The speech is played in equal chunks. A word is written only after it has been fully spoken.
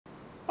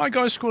Hi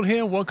guys, Squirrel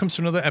here. Welcome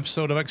to another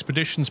episode of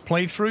Expeditions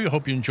Playthrough. I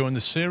hope you're enjoying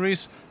this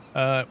series.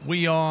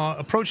 We are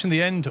approaching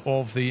the end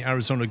of the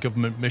Arizona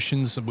government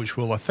missions, which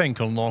will, I think,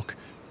 unlock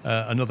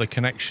another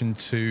connection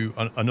to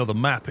another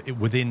map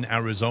within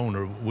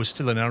Arizona. We're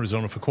still in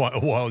Arizona for quite a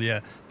while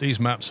yet. These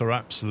maps are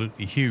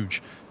absolutely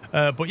huge.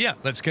 But yeah,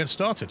 let's get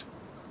started.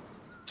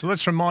 So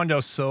let's remind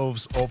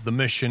ourselves of the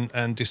mission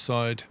and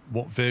decide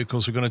what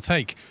vehicles we're going to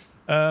take.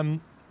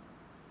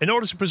 In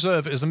order to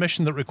preserve it is a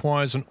mission that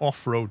requires an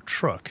off-road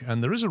truck,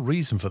 and there is a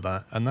reason for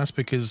that, and that's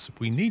because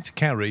we need to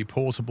carry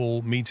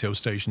portable meteo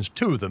stations,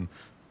 2 of them,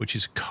 which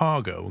is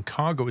cargo. And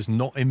cargo is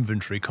not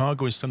inventory.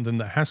 Cargo is something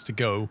that has to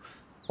go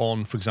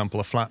on, for example,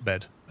 a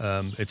flatbed.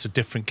 It's a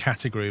different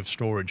category of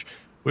storage.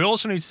 We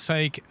also need to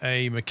take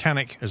a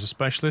mechanic as a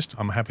specialist.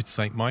 I'm happy to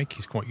take Mike.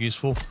 He's quite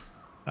useful.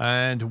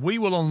 And we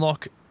will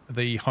unlock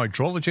the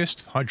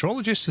hydrologist.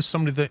 Hydrologist is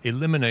somebody that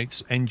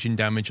eliminates engine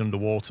damage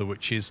underwater,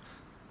 which is,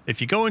 if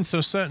you go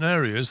into certain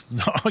areas,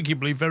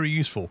 arguably very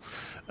useful.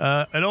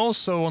 It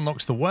also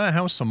unlocks the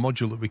warehouse, a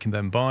module that we can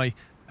then buy,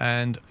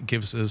 and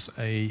gives us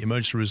a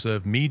emergency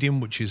reserve medium,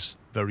 which is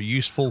very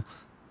useful.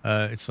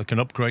 It's like an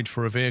upgrade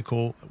for a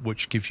vehicle,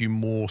 which gives you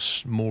more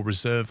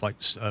reserve, like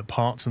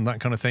parts and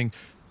that kind of thing.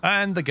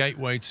 And the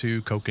gateway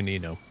to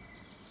Coconino.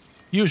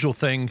 Usual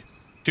thing,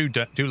 do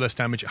less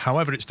damage.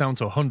 However, it's down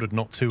to 100,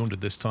 not 200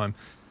 this time.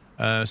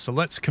 So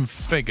let's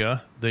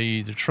configure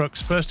the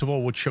trucks. First of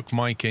all, we'll chuck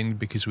Mike in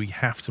because we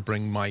have to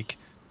bring Mike,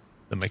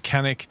 the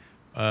mechanic.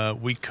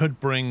 We could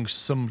bring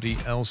somebody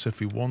else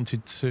if we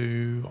wanted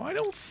to. I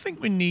don't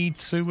think we need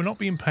to. We're not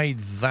being paid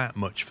that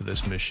much for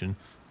this mission.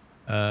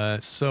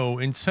 So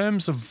in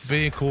terms of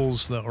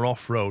vehicles that are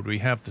off-road, we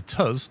have the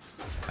Tuz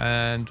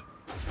and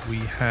we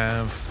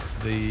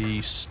have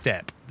the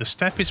Step. The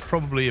Step is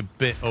probably a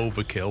bit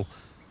overkill.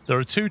 There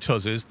are 2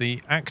 Tuzes,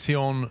 the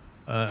Action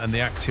and the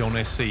Action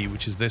SE,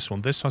 which is this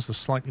one. This has a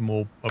slightly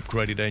more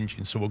upgraded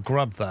engine, so we'll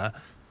grab that.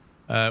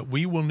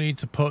 We will need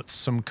to put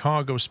some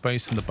cargo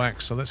space in the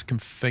back, so let's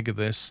configure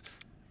this.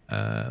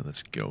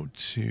 Let's go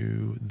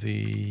to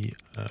the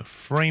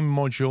frame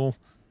module,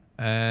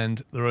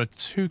 and there are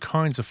 2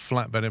 kinds of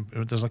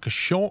flatbed. There's like a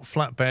short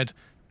flatbed,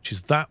 which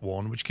is that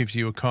one, which gives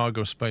you a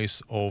cargo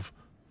space of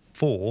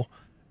 4,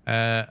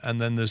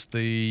 and then there's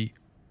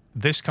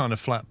this kind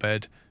of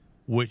flatbed,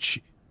 which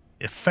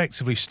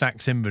effectively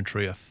stacks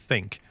inventory, I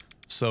think.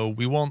 So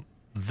we want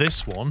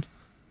this one,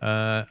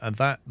 and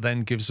that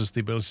then gives us the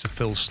ability to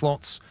fill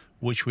slots,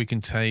 which we can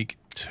take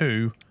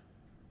to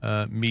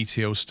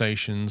meteo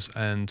stations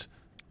and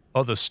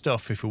other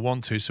stuff if we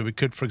want to. So we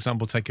could, for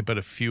example, take a bit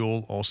of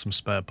fuel or some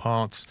spare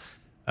parts,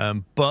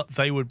 but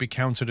they would be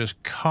counted as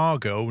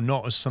cargo,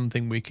 not as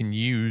something we can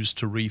use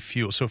to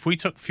refuel. So if we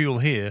took fuel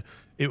here,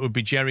 it would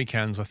be jerry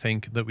cans, I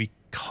think, that we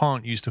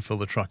can't use to fill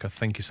the truck, I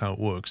think is how it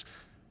works.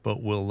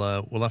 But we'll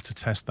have to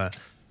test that.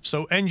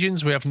 So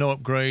engines, we have no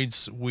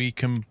upgrades. We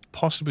can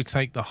possibly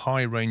take the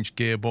high-range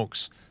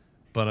gearbox,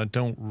 but I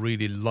don't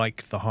really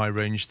like the high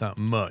range that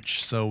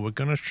much. So we're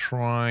going to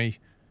try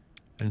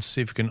and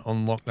see if we can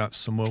unlock that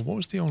somewhere. What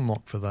was the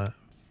unlock for that?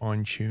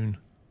 Fine-tune.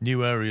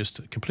 New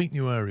areas, complete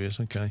new areas,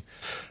 okay.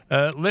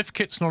 Lift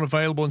kit's not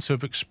available until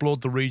we've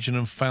explored the region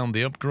and found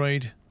the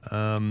upgrade.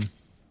 So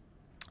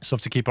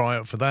have to keep our eye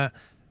out for that.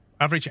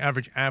 Average,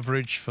 average,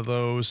 average for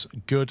those.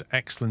 Good,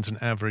 excellent, and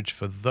average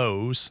for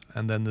those.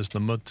 And then there's the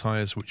mud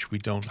tires, which we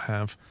don't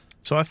have.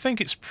 So I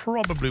think it's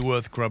probably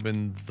worth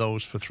grabbing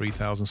those for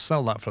 3,000.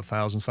 Sell that for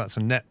 1,000. So that's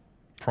a net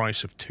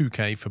price of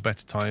 2K for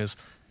better tires.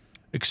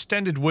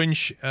 Extended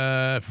winch.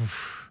 I'd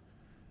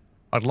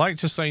like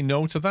to say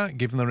no to that,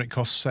 given that it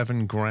costs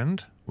 7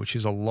 grand, which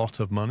is a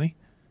lot of money.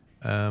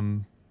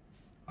 I'm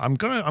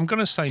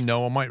gonna say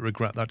no. I might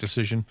regret that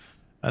decision.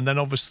 And then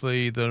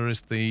obviously there is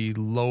the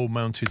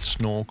low-mounted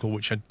snorkel,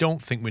 which I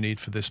don't think we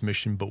need for this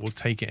mission, but we'll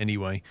take it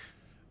anyway.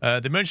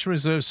 The emergency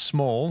reserve's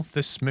small.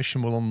 This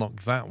mission will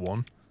unlock that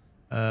one.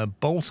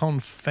 Bolt-on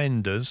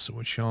fenders,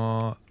 which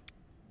are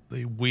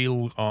the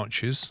wheel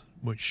arches,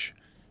 which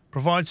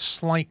provide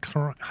slight...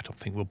 I don't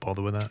think we'll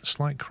bother with that.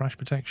 Slight crash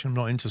protection. I'm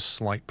not into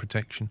slight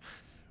protection.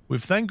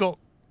 We've then got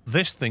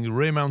this thing, the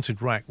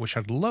rear-mounted rack, which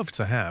I'd love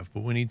to have,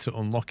 but we need to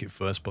unlock it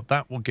first. But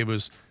that will give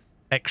us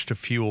extra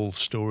fuel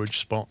storage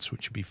spots,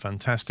 which would be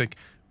fantastic.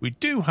 We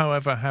do,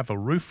 however, have a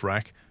roof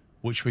rack,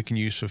 which we can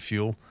use for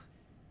fuel.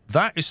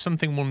 That is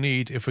something we'll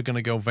need if we're going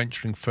to go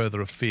venturing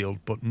further afield,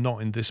 but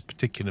not in this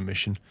particular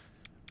mission.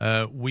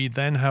 We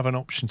then have an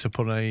option to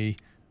put a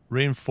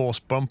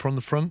reinforced bumper on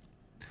the front,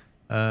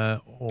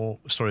 a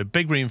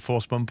big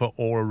reinforced bumper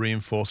or a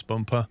reinforced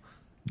bumper.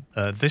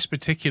 This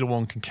particular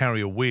one can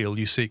carry a wheel.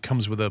 You see it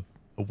comes with a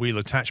wheel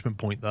attachment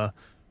point there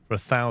for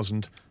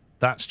 1,000.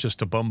 That's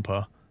just a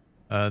bumper.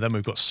 Then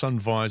we've got sun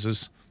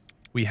visors.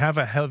 We have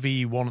a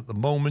heavy one at the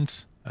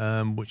moment,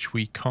 which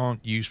we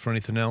can't use for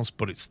anything else,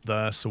 but it's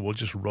there, so we'll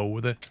just roll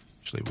with it.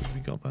 Actually, have we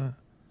got that?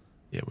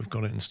 Yeah, we've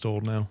got it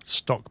installed now.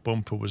 Stock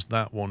bumper was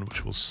that one,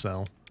 which we'll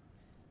sell.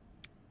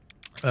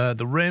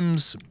 The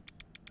rims,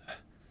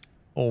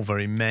 all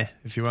very meh,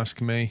 if you ask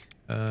me.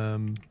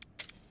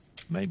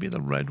 Maybe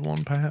the red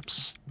one,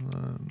 perhaps.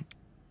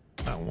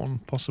 that one,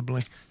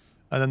 possibly.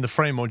 And then the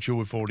frame module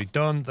we've already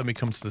done. Then we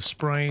come to the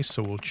spray,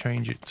 so we'll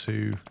change it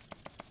to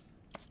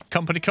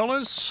company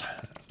colors,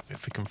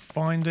 if we can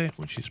find it,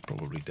 which is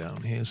probably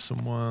down here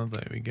somewhere.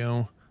 There we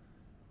go.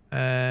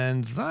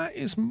 And that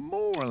is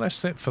more or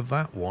less it for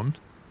that one.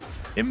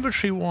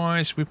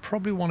 Inventory-wise, we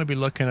probably want to be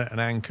looking at an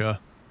anchor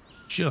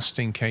just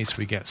in case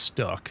we get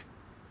stuck.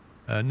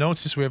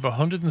 Notice we have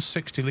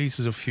 160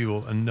 litres of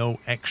fuel and no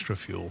extra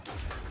fuel.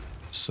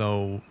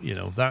 So, you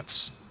know,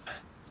 that's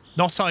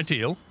not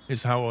ideal,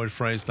 is how I would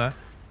phrase that.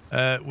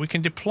 We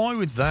can deploy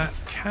with that.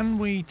 Can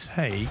we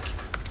take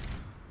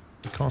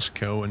the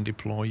Costco and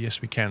deploy?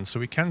 Yes, we can. So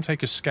we can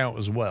take a scout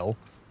as well.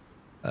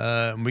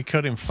 We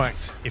could, in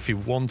fact, if we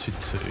wanted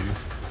to,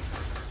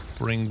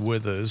 bring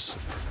with us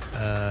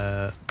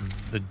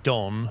the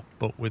Don,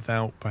 but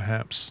without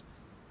perhaps...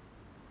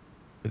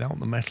 without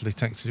the metal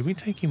detector. Did we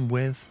take him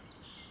with?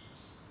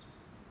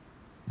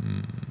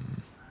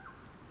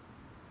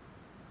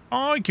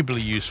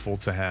 Arguably useful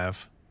to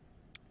have,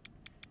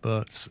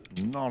 but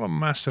not a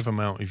massive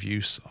amount of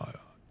use,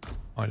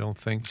 I don't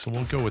think. So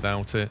we'll go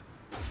without it.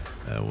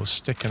 We'll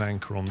stick an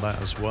anchor on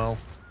that as well.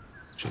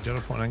 Actually, did I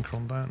put an anchor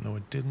on that? No, I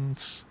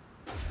didn't.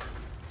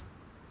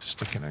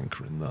 Stick an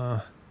anchor in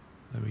there.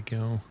 There we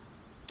go.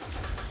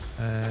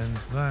 And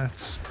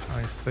that,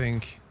 I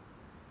think,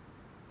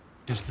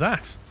 is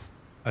that.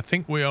 I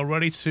think we are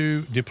ready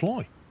to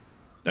deploy.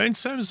 Now, in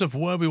terms of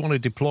where we want to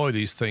deploy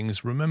these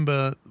things,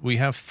 remember we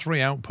have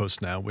 3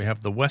 outposts now. We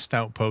have the west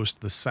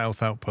outpost, the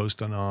south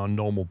outpost, and our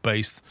normal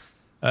base.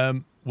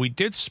 We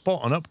did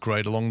spot an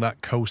upgrade along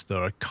that coast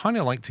there. I kind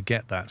of like to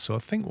get that, so I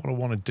think what I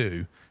want to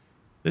do,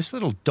 this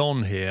little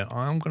Don here,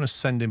 I'm going to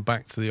send him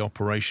back to the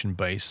operation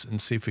base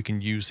and see if we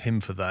can use him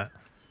for that.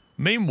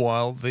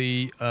 Meanwhile,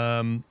 the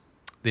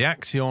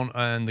Axion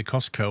and the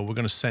Costco we're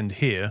going to send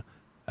here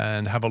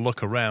and have a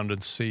look around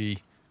and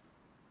see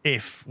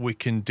if we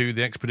can do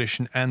the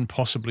expedition and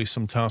possibly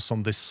some tasks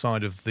on this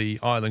side of the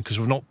island, because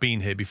we've not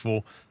been here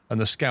before, and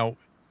the scout,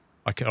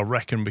 I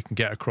reckon we can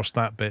get across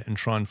that bit and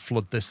try and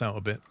flood this out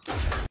a bit.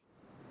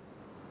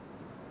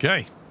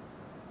 Okay.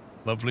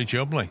 Lovely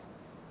jubbly.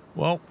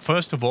 Well,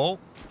 first of all,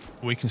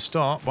 we can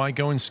start by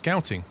going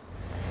scouting.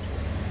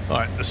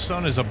 Alright, the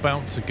sun is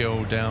about to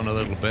go down a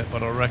little bit,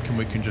 but I reckon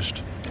we can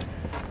just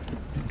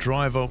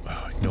drive up.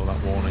 Oh, ignore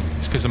that warning.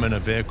 It's because I'm in a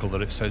vehicle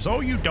that it says, oh,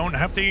 you don't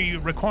have the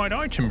required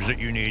items that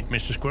you need,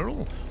 Mr.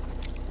 Squirrel.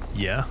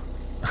 Yeah.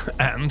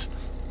 And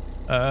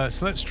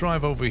so let's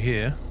drive over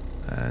here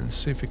and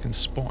see if we can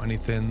spot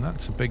anything.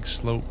 That's a big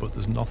slope, but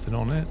there's nothing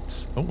on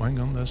it. Oh, hang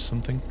on, there's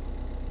something.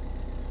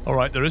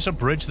 Alright, there is a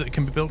bridge that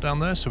can be built down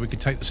there, so we could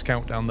take the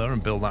scout down there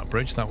and build that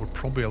bridge. That would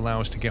probably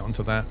allow us to get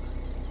onto that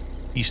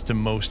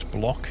easternmost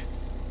block.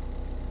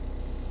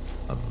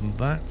 Other than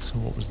that,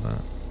 what was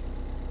that?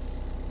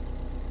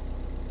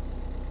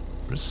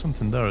 There is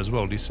something there as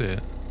well, do you see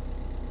it?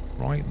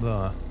 Right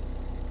there.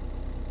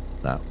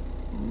 That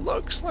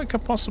looks like a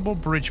possible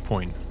bridge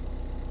point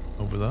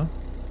over there.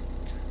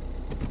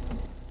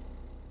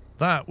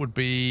 That would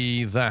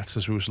be that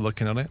as we was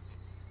looking at it.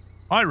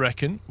 I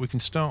reckon we can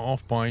start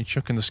off by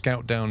chucking the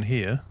scout down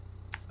here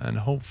and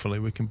hopefully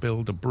we can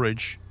build a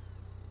bridge.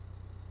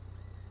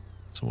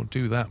 So we'll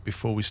do that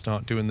before we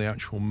start doing the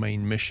actual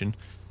main mission.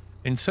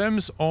 In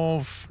terms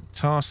of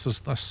tasks,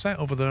 there's a set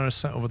over there, a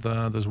set over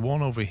there. There's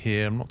one over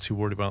here. I'm not too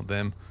worried about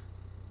them.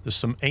 There's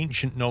some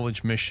ancient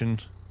knowledge mission.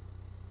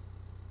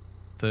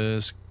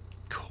 There's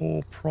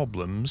core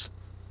problems.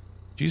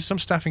 Due to some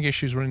staffing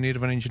issues, we're in need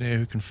of an engineer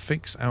who can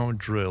fix our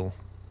drill.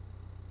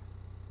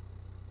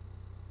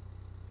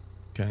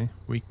 Okay,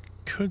 we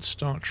could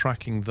start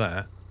tracking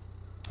that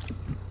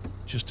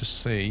just to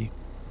see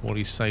what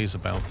he says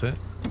about it.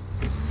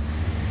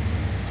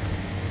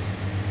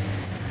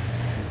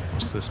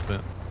 What's this bit?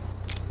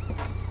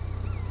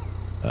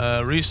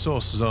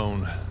 Resource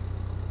zone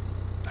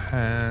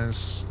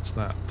has, what's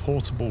that?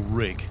 Portable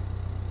rig.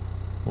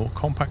 Or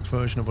compact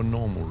version of a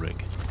normal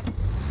rig.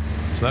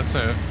 So that's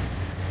it.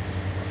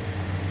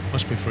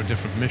 Must be for a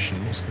different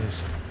mission. What's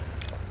this?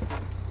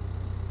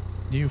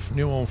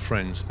 New old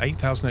friends.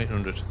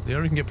 8,800. The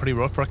area can get pretty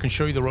rough, but I can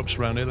show you the ropes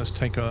around here. Let's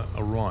take a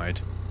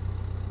ride.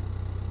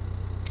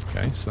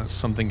 Okay, so that's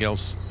something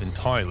else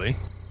entirely.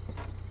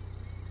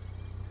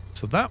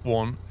 So that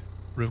one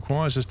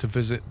requires us to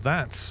visit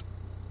that,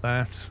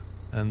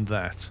 and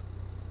that.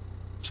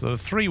 So there are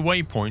 3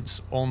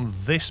 waypoints on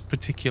this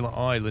particular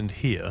island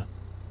here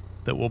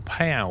that will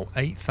pay out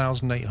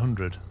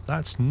 8,800.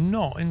 That's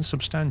not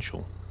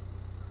insubstantial.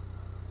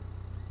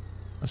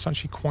 That's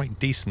actually quite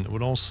decent. It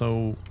would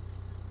also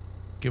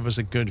give us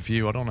a good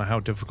view. I don't know how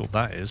difficult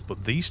that is,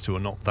 but these two are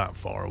not that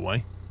far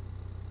away.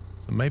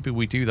 So maybe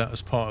we do that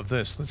as part of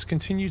this. Let's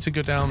continue to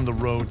go down the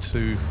road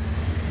to...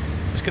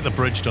 Let's get the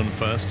bridge done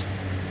first,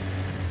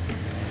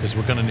 because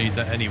we're going to need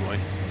that anyway.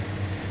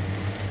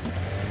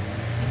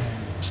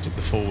 Stick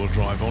the 4-wheel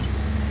drive on.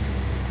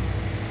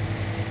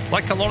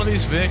 Like a lot of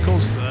these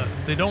vehicles,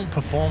 they don't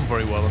perform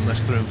very well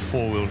unless they're in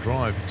 4-wheel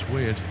drive. It's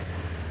weird.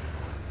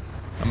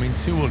 I mean,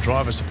 2-wheel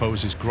drive, I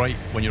suppose, is great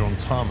when you're on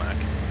tarmac.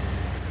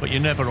 but you're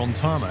never on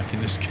tarmac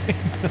in this game.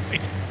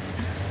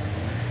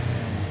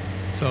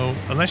 So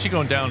unless you're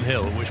going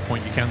downhill, at which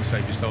point you can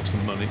save yourself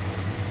some money,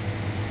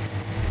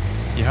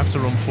 you have to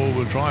run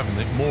four-wheel drive, and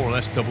it more or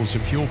less doubles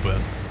your fuel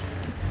burn.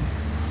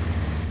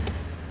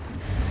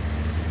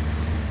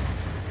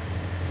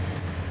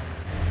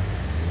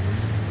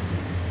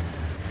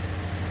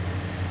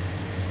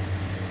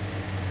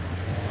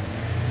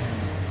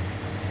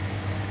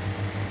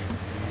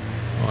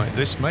 Right,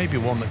 this may be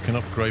one that can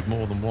upgrade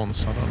more than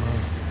once, I don't know.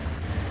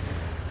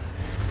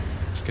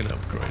 Let's get it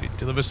upgraded.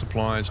 Deliver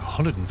supplies,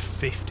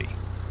 150.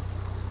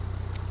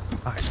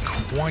 That is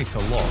quite a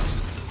lot.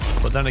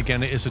 But then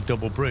again, it is a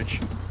double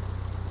bridge.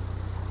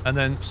 And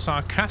then,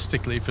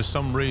 sarcastically, for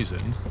some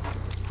reason,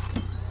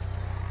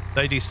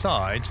 they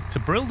decide to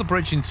build the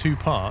bridge in two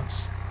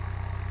parts.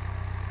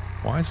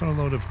 Why is there a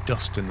load of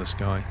dust in the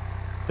sky?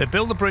 They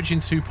build the bridge in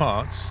two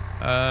parts,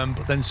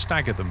 but then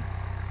stagger them.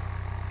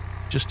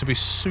 Just to be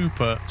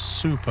super,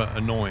 super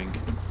annoying.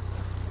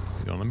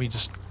 Hang on, let me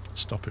just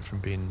stop it from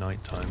being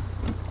nighttime.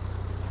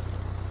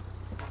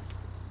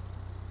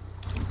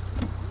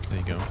 There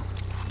you go.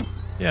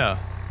 Yeah.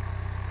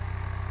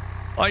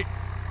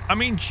 I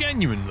mean,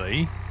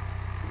 genuinely,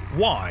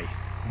 why?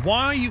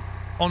 Why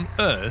on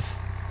earth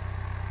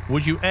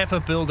would you ever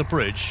build a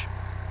bridge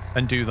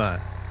and do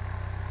that?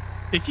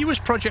 If you was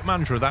project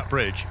manager of that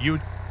bridge, you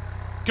would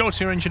go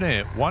to your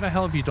engineer. Why the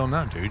hell have you done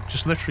that, dude?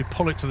 Just literally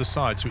pull it to the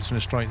side so it's in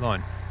a straight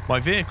line. My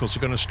vehicles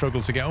are going to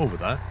struggle to get over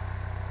that.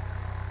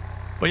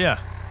 But yeah,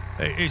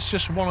 it's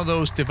just one of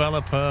those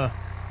developer,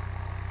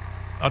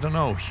 I don't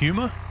know,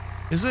 humor?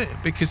 Is it?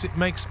 Because it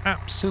makes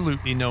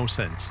absolutely no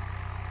sense.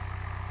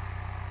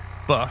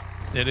 But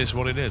it is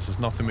what it is. There's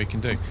nothing we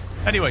can do.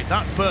 Anyway,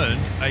 that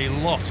burned a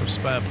lot of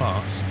spare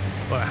parts,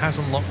 but it has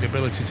unlocked the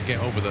ability to get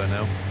over there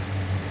now,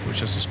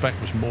 which I suspect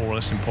was more or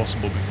less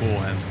impossible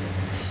beforehand.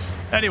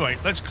 Anyway,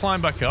 let's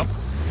climb back up,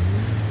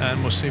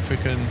 and we'll see if we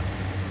can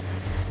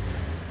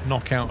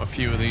knock out a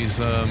few of these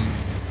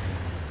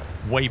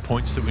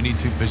waypoints that we need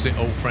to visit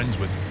old friends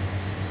with.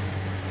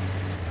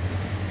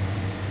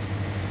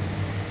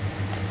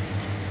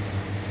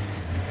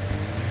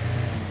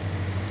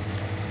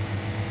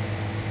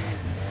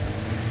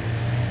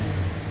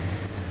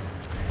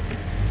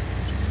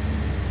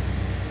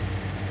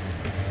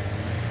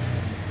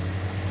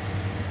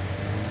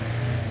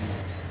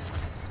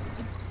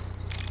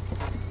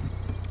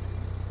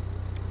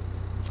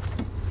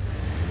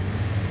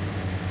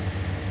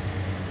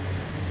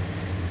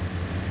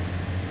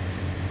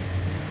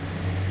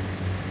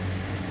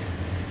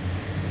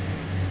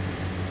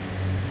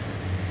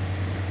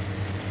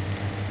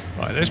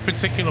 Right, this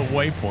particular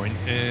waypoint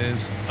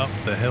is up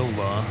the hill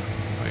there.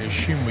 I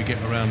assume we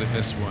get around it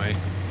this way.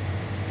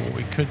 What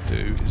we could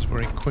do is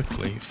very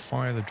quickly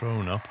fire the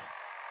drone up.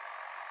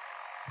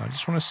 I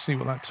just want to see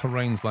what that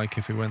terrain's like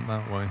if we went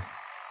that way.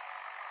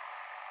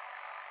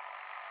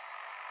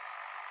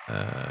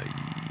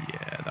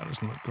 Yeah, that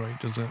doesn't look great,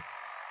 does it?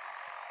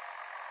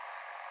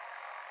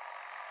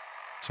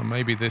 So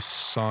maybe this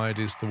side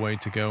is the way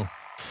to go.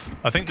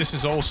 I think this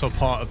is also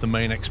part of the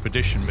main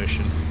expedition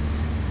mission.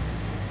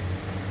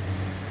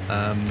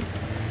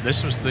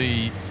 This was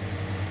the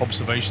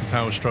observation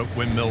tower stroke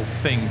windmill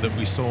thing that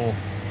we saw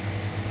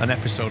an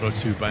episode or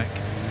two back,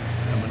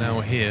 and we're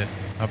now here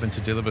having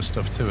to deliver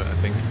stuff to it, I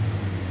think.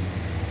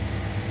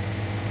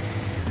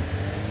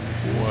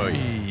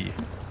 Whee.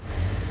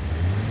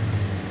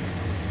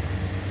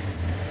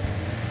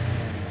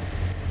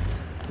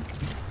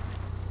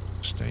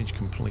 Stage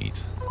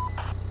complete.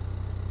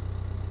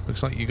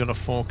 Looks like you got a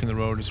fork in the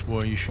road is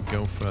where you should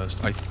go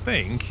first. I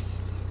think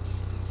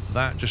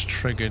that just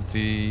triggered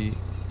the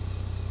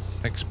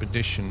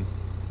expedition,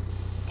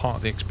 part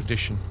of the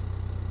expedition.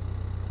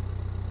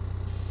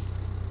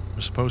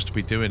 We're supposed to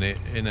be doing it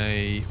in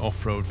a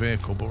off-road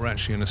vehicle, but we're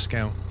actually in a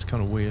scout. It's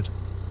kind of weird.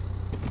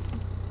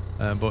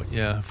 But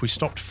yeah, if we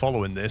stopped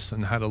following this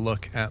and had a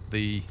look at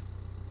the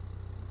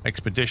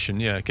expedition,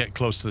 yeah, get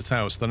close to the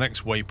tower. So the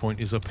next waypoint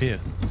is up here.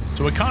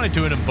 So we're kind of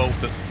doing them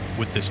both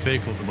with this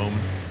vehicle at the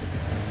moment.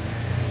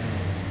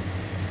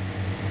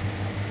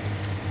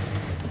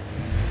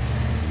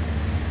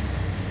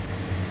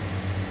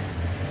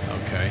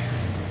 Okay,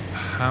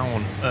 how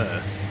on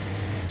earth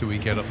do we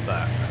get up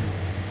that?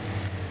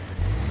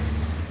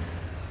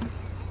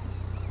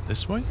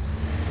 This way?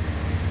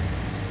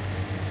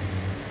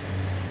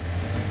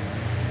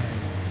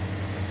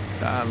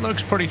 That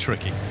looks pretty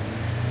tricky.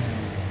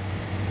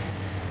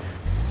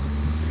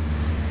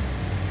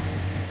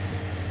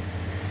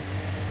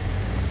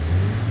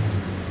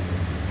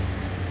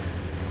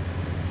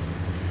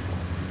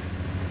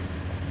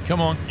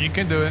 Come on, you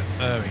can do it.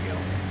 There we go.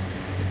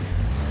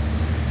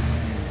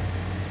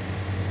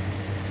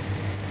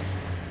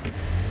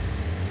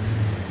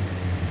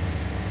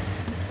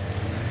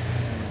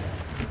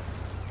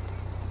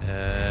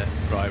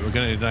 Right, we're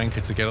going to need an anchor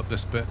to get up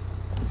this bit.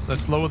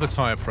 Let's lower the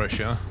tyre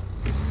pressure.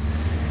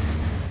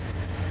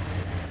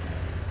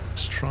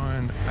 Let's try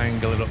and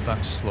angle it up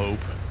that slope.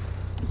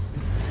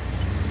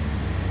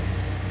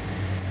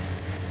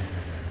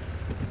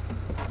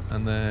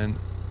 And then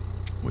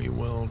we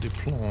will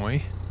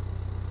deploy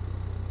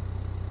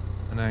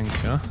an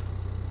anchor.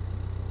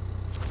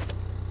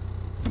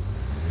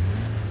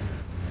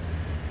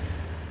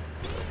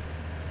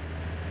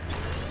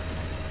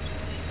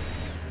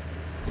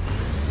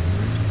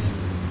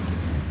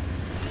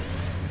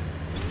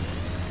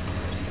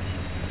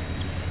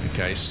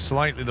 Okay,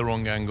 slightly the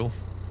wrong angle.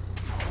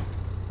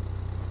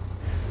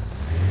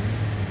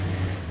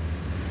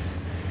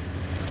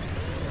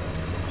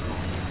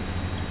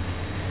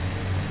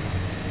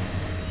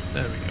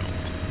 There we go.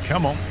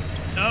 Come on.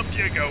 Up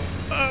you go.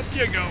 Up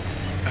you go.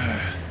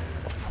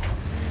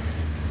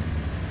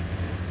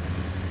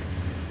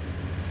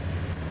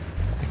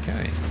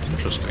 Okay,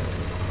 interesting.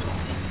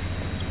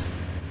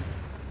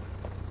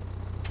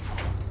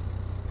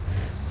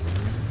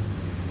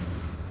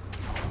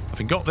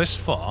 Having got this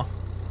far,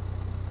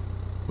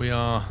 we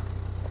are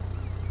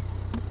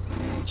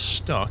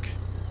stuck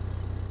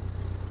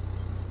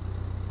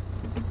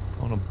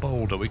on a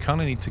boulder. We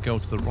kind of need to go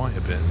to the right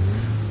a bit.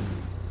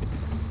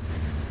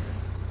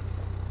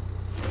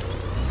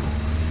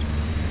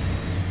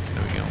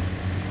 There we go.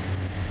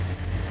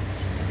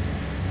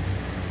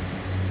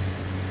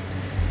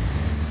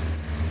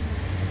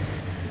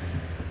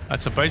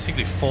 That's to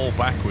basically fall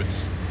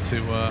backwards to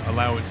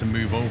allow it to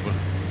move over.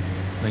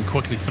 And then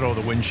quickly throw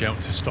the winch out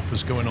to stop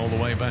us going all the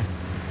way back.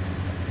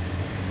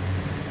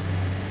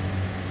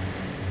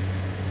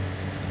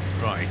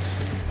 Right.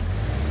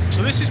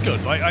 So this is good.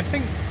 I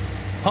think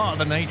part of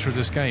the nature of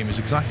this game is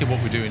exactly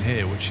what we're doing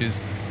here, which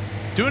is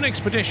do an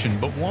expedition,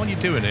 but while you're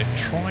doing it,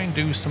 try and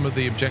do some of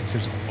the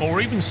objectives, or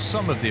even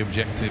some of the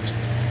objectives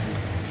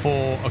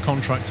for a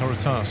contract or a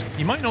task.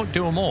 You might not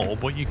do them all,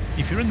 but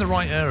if you're in the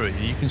right area,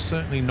 you can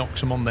certainly knock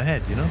some on the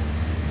head, you know?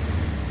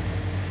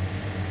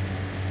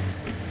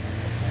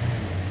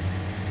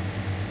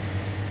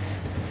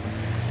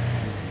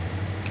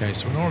 Okay,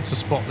 so in order to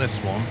spot this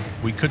one,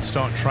 we could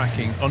start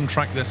tracking,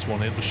 untrack this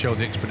one, it will show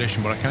the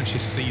expedition, but I can't actually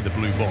see the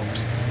blue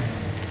box.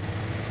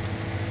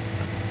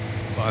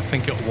 But I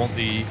think it'll want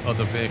the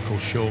other vehicle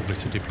shortly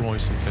to deploy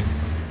something.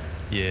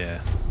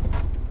 Yeah.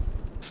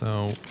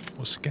 So,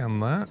 we'll scan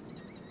that.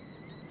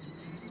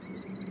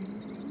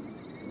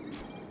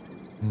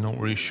 Not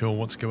really sure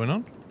what's going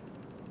on.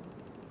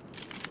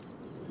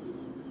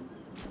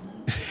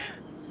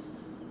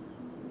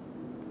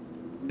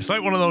 It's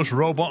like one of those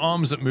robot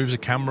arms that moves a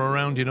camera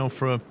around, you know,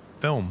 for a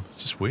film.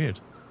 It's just weird.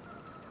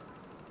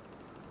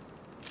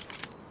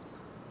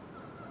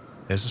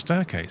 Here's the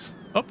staircase.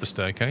 Up the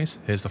staircase,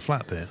 here's the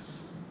flat bit.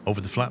 Over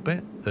the flat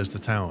bit, there's the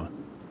tower.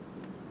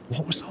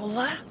 What was all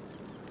that?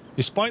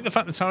 Despite the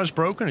fact the tower's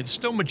broken, it's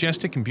still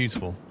majestic and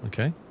beautiful.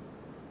 Okay.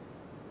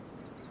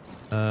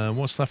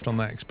 What's left on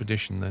that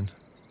expedition then?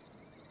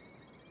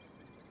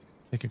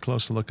 Take a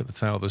closer look at the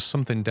tower. There's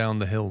something down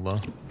the hill though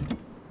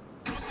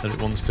that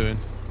it wants doing.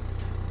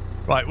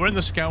 Right, we're in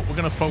the scout. We're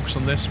going to focus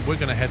on this. We're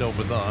going to head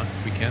over there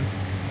if we can.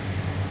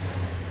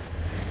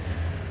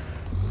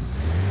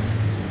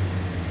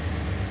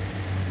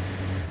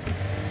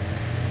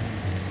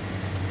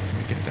 Can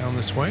we get down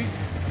this way?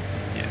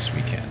 Yes,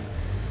 we can.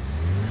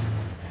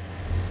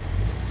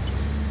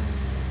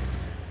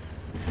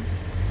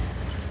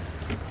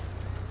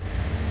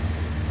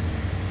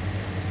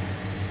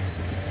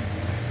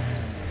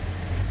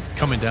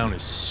 Coming down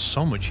is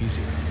so much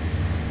easier.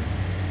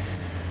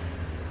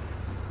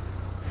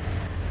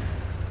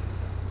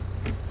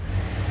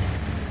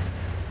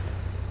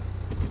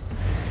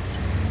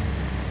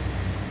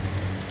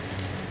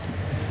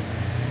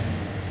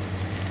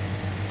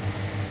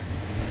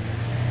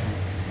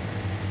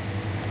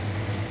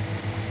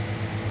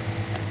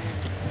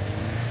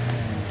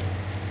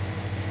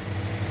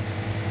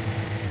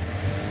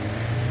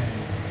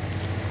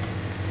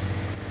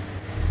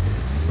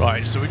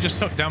 Right, so we just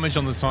took damage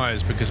on the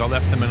tyres because I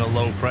left them in a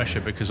low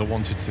pressure because I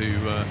wanted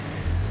to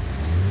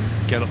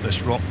get up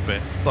this rock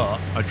bit,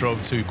 but I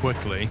drove too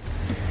quickly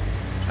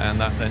and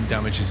that then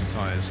damages the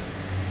tyres.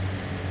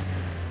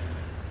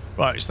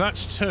 Right, so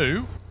that's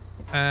 2,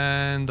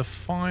 and the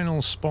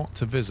final spot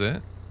to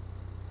visit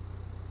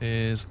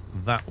is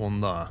that one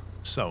there.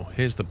 So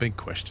here's the big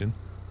question.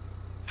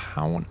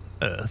 How on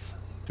earth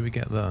do we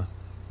get there?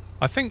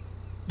 I think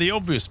the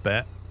obvious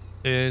bet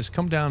is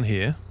come down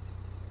here,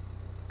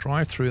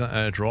 drive through that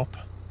airdrop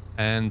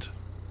and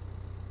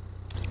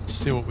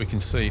see what we can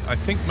see. I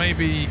think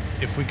maybe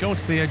if we go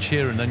to the edge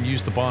here and then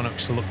use the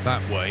binocs to look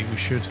that way, we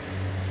should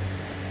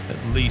at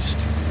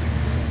least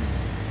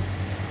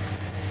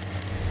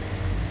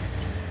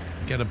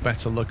get a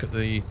better look at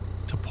the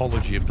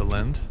topology of the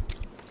land.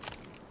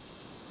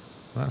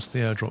 That's the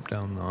airdrop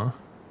down there.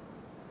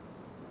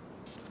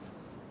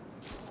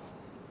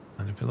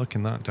 And if we look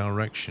in that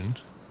direction,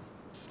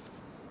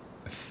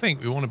 I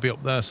think we want to be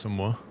up there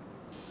somewhere.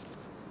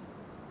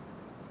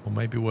 Or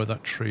maybe where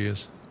that tree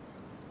is.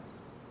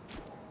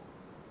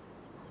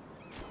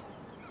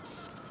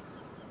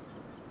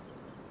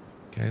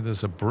 Okay,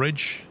 there's a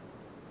bridge.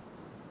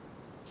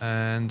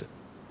 And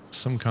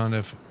some kind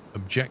of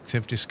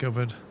objective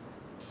discovered.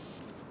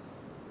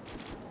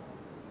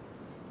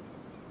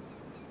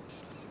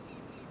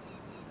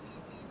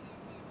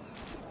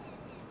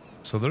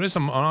 So there is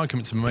an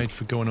argument to be made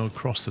for going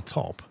across the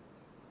top.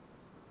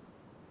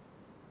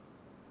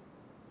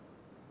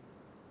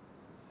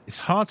 It's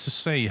hard to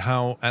see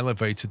how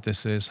elevated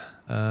this is.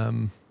 I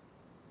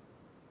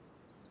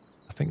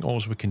think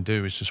all we can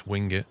do is just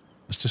wing it.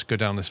 Let's just go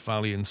down this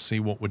valley and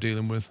see what we're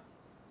dealing with.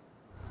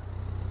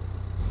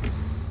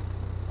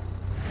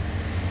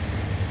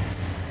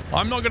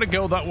 I'm not going to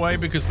go that way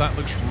because that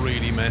looks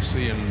really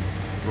messy and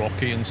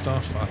rocky and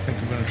stuff. I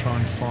think I'm going to try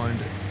and find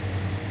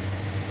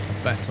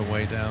a better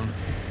way down. To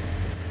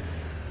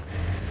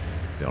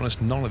be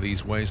honest, none of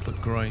these ways look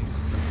great.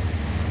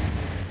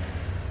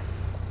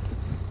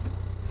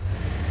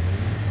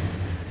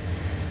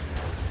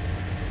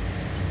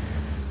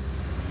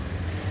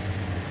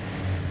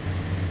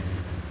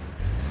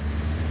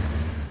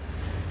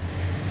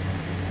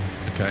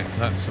 Okay,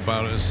 that's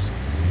about as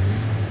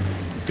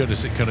good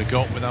as it could have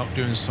got without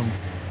doing some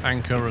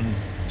anchor and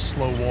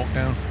slow walk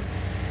down.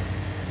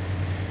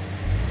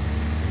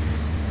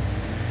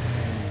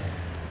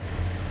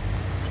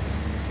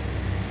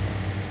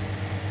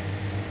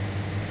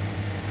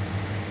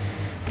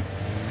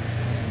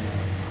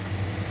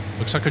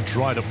 Looks like a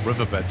dried up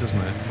riverbed, doesn't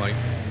it? Like,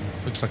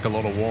 looks like a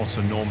lot of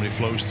water normally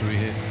flows through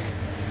here.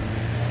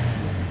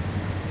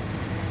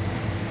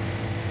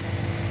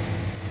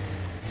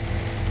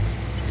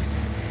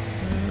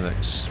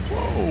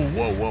 Whoa,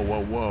 whoa, whoa,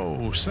 whoa,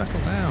 whoa. Settle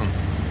down.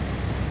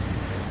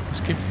 Let's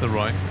keep to the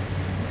right.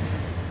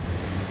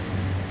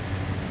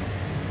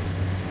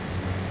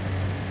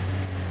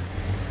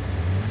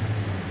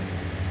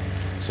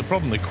 It's a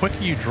problem. The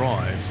quicker you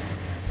drive,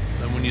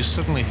 then when you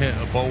suddenly hit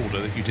a boulder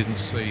that you didn't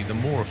see, the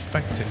more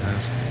effect it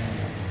has.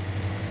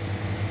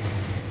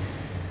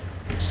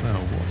 So,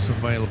 what's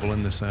available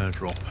in this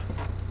airdrop?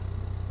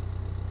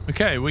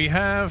 Okay, we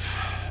have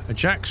a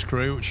jack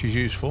screw, which is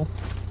useful.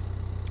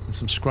 And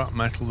some scrap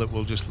metal that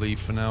we'll just leave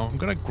for now. I'm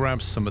going to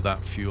grab some of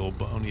that fuel,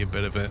 but only a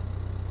bit of it.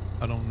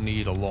 I don't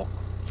need a lot.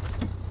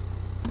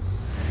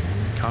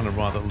 Kind of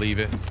rather leave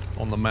it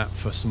on the map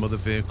for some other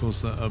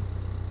vehicles that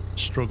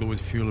struggle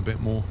with fuel a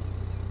bit more.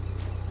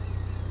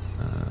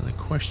 The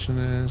question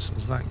is,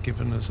 has that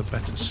given us a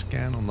better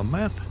scan on the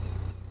map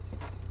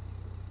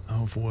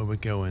of where we're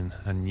going?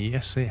 And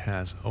yes, it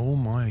has. Oh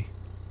my.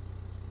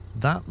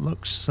 That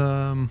looks,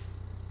 that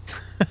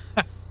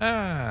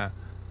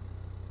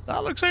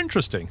looks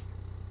interesting.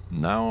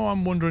 Now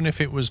I'm wondering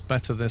if it was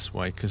better this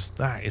way, because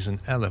that is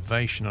an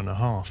elevation and a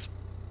half.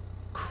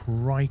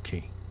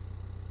 Crikey.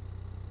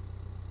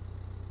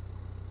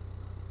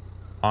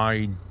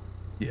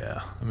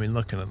 Yeah, I mean,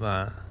 looking at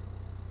that,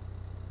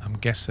 I'm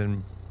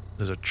guessing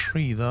there's a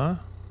tree there.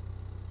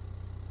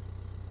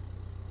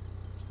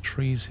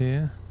 Trees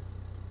here.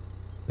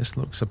 This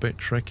looks a bit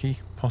tricky,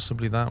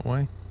 possibly that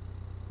way.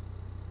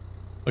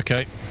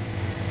 Okay,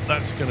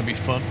 that's going to be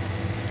fun.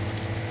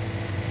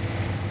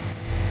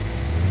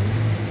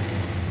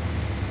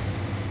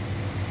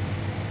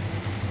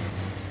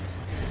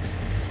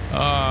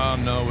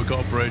 No, we've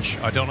got a bridge.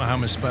 I don't know how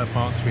many spare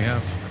parts we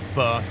have,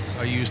 but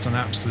I used an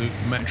absolute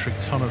metric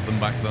ton of them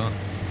back there.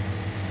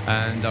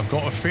 And I've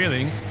got a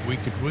feeling we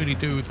could really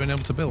do with being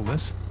able to build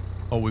this.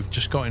 Oh, we've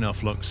just got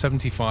enough. Look,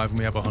 75 and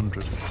we have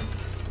 100.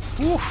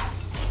 Oof.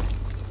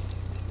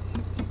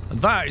 And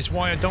that is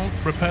why I don't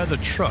repair the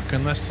truck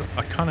unless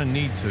I kind of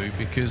need to,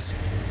 because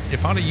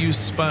if I'd have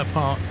used spare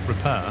part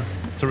repair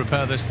to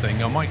repair this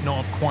thing, I might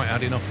not have quite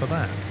had enough for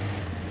that.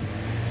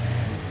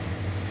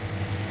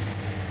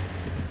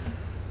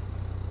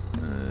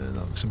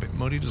 That looks a bit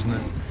muddy, doesn't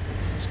it?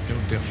 Let's go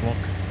difflock.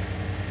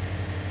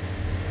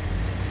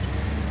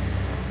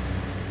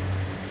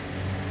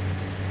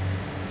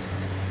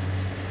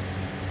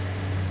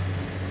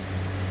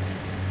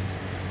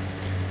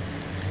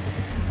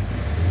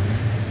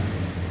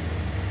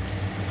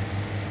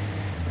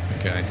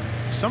 Okay.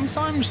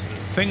 Sometimes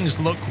things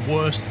look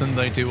worse than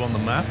they do on the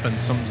map, and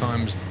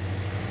sometimes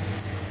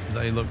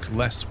they look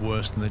less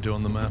worse than they do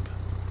on the map.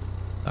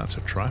 That's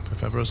a trap,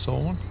 if ever I saw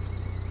one.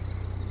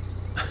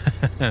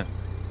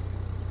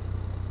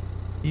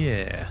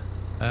 Yeah.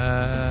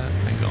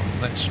 Hang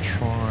on, let's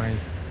try...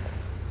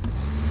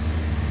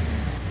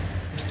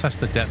 Let's test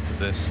the depth of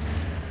this.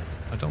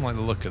 I don't like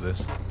the look of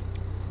this.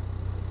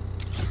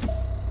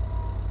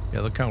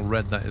 Yeah, look how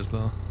red that is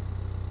there.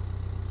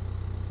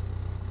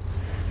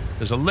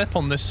 There's a lip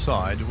on this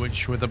side,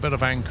 which with a bit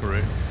of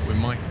anchoring, we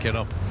might get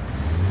up.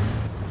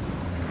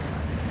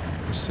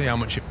 Let's see how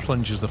much it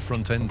plunges the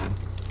front end in.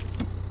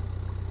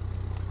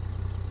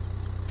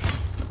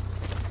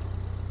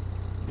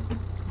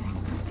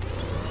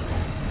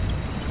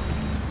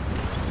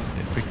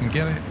 If we can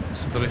get it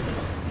so that it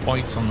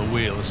bites on the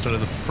wheel instead of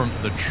the front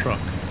of the truck.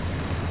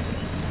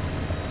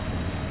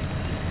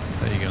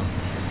 There you go.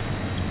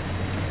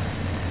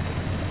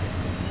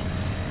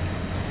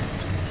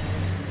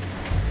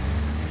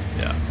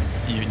 Yeah,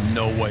 you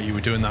no way you were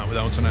doing that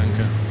without an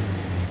anchor.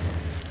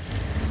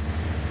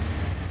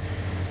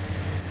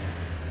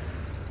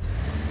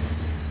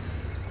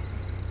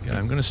 Yeah,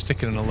 I'm going to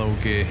stick it in a low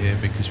gear here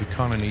because we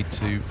kind of need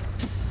to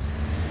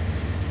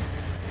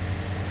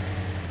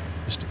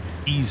just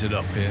ease it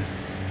up here.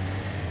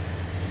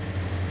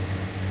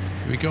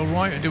 Do we go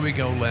right or do we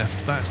go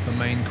left? That's the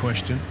main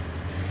question.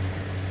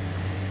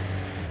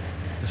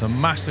 There's a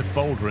massive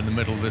boulder in the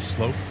middle of this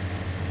slope.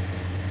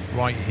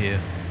 Right here.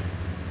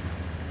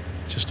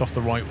 Just off the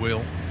right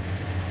wheel.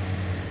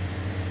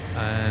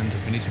 And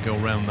we need to go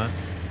around that.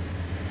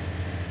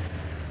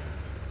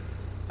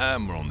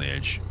 And we're on the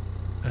edge.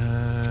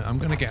 I'm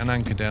going to get an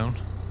anchor down.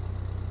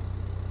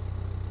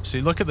 See,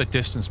 look at the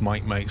distance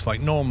Mike makes.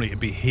 Like, normally it'd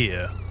be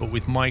here, but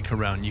with Mike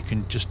around, you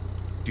can just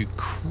do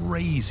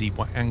crazy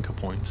anchor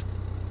points.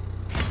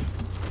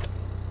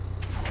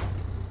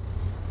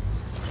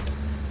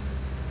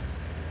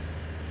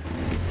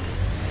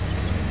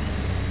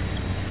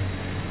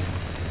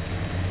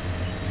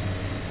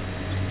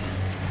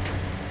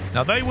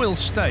 Now, they will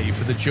stay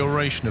for the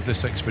duration of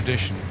this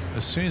expedition.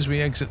 As soon as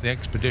we exit the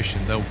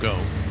expedition, they'll go.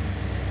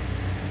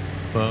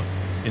 But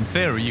in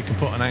theory, you can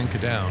put an anchor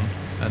down,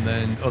 and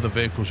then other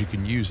vehicles, you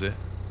can use it.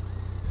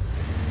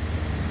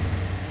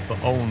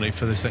 But only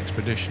for this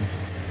expedition.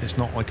 It's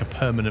not like a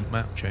permanent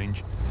map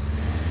change.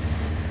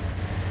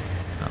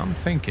 Now, I'm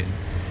thinking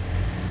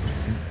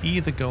we can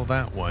either go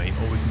that way,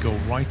 or we can go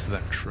right to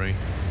that tree.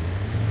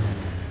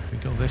 If we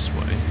go this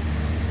way,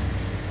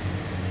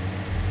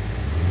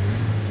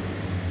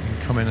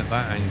 come in at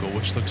that angle,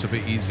 which looks a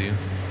bit easier.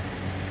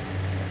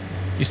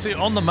 You see,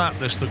 on the map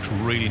this looks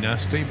really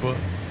nasty, but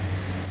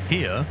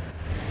here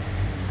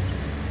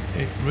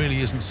it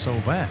really isn't so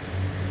bad.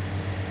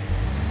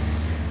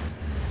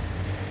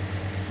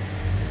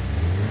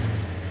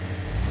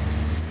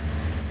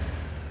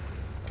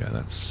 Okay,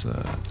 that's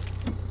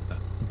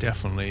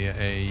definitely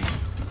a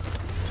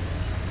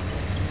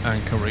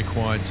anchor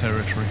required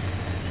territory.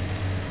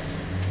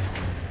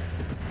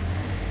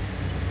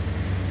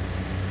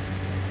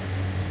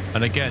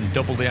 And again,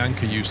 double the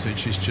anchor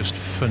usage is just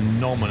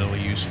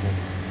phenomenally useful.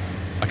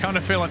 I kind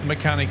of feel like the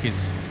mechanic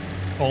is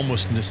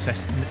almost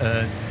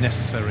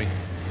necessary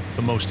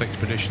for most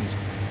expeditions.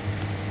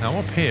 Now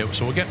up here,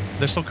 so we'll get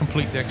this will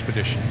complete the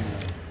expedition,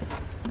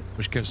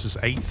 which gets us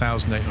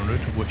 8,800,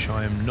 which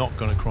I am not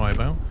going to cry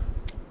about.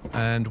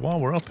 And while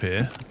we're up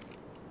here,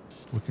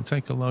 we can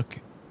take a look.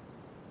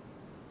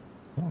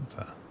 What's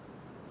that?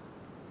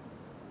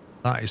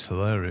 That is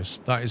hilarious.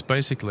 That is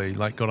basically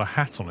like got a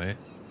hat on it.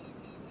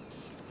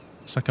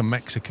 It's like a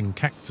Mexican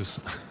cactus.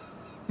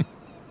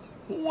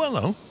 Well,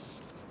 hello.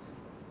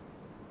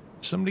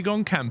 Somebody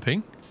gone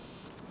camping?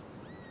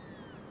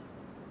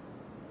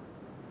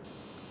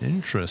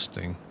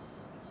 Interesting.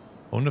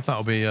 I wonder if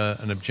that'll be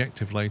an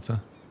objective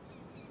later.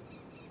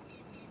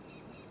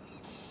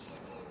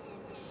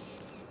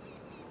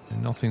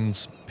 And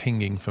nothing's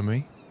pinging for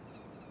me.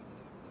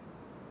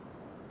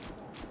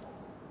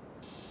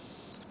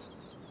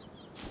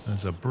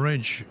 There's a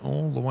bridge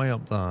all the way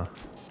up there,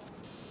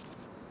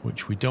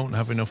 which we don't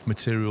have enough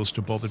materials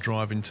to bother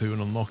driving to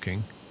and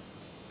unlocking.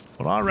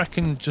 But I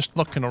reckon just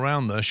looking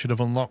around there should have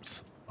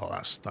unlocked... Oh,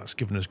 that's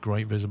given us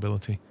great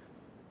visibility.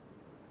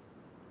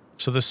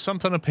 So there's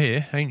something up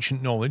here,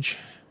 Ancient Knowledge,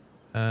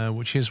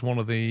 which is one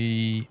of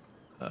the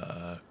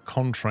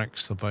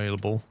contracts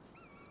available.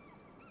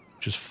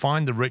 Just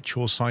find the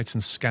ritual site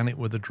and scan it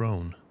with a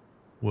drone.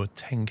 Worth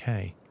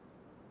 10k.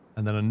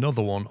 And then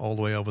another one all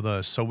the way over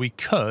there. So we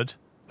could,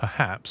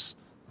 perhaps...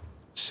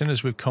 As soon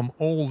as we've come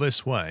all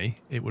this way,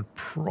 it would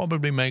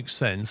probably make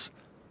sense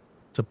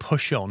to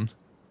push on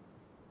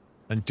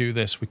and do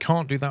this. We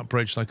can't do that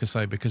bridge, like I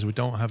say, because we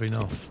don't have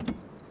enough.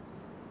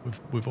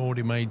 We've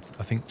already made,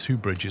 I think, 2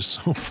 bridges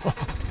so far.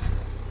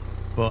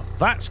 But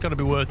that's got to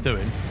be worth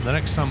doing. The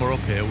next time we're up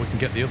here, we can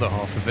get the other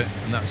half of it,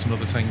 and that's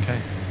another 10k.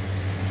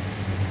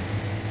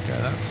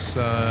 Okay, that's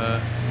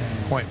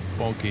quite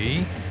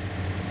boggy.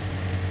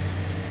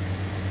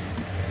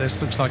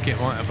 This looks like it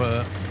might have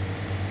a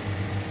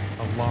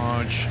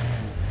large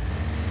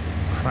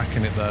crack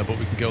in it there, but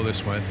we can go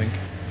this way, I think.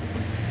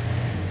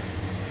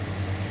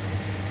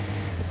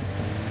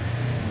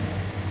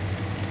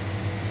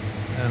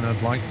 And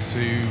I'd like to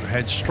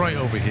head straight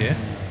over here.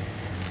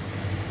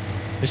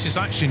 This is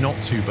actually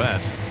not too bad.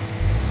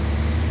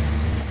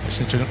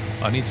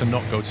 I need to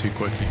not go too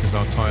quickly because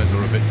our tyres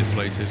are a bit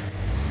deflated.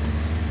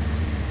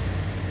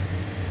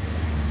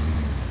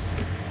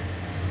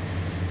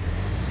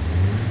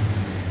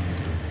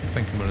 I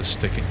think I'm going to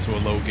stick it to a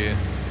low gear.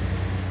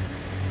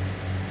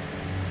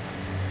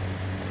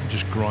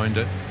 Just grind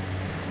it.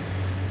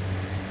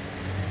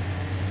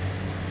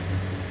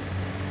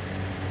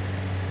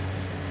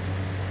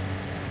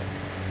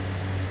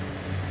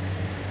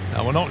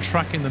 Now we're not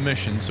tracking the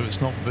mission, so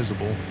it's not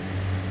visible.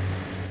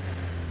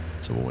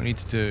 So what we need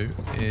to do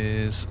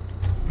is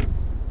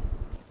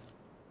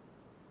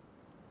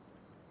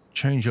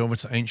change over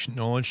to Ancient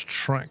Knowledge,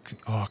 track...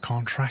 Oh, I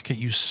can't track it,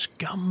 you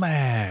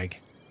scumbag!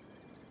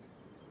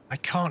 I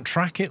can't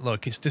track it,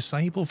 look, it's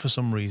disabled for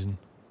some reason.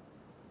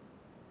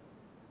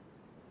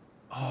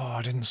 Oh,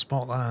 I didn't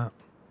spot that.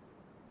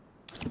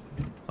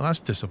 Well, that's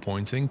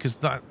disappointing, because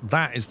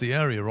that is the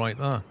area right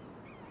there.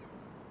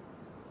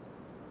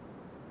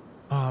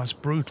 Oh, that's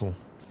brutal.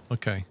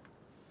 Okay.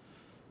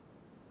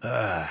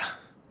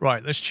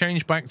 Right, let's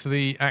change back to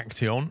the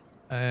Action,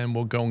 and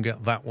we'll go and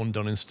get that one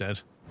done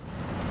instead.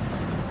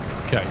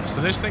 Okay,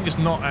 so this thing is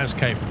not as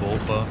capable,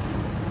 but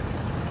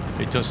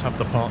it does have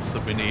the parts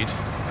that we need.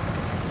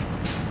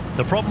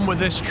 The problem with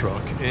this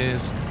truck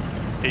is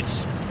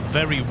it's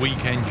very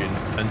weak engine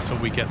until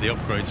we get the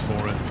upgrades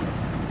for it.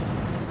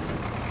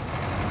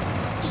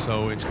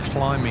 So its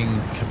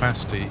climbing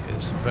capacity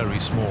is very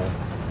small.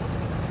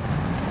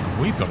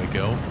 We've got to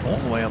go all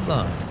the way up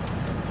there.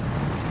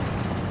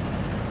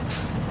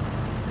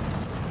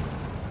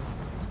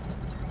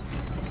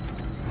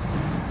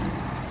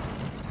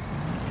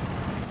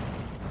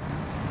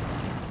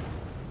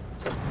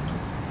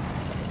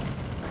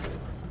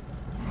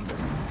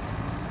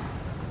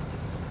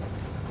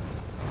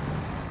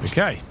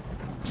 Okay.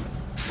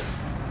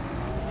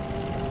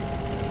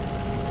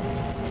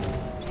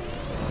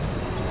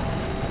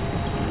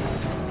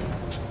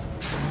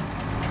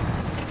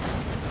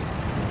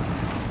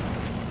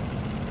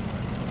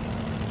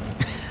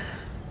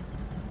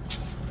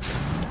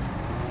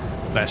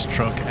 Best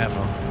truck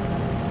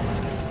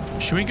ever.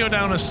 Should we go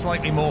down a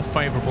slightly more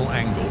favorable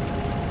angle?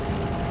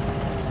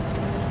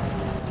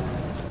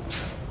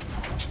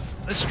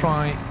 Let's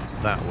try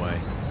that way.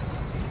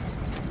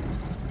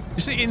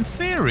 You see, in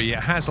theory, it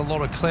has a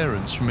lot of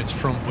clearance from its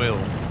front wheel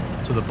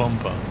to the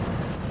bumper.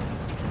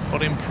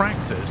 But in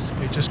practice,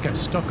 it just gets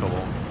stuck a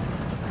lot.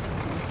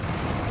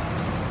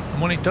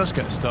 And when it does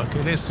get stuck,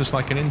 it is just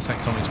like an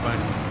insect on its back.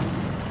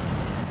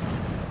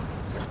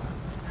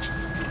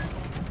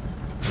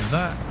 And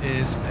that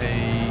is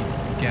a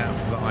gap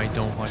that I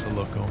don't like the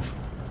look of.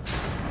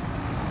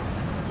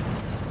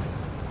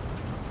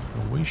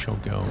 And we shall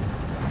go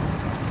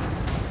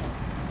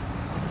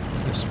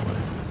this way.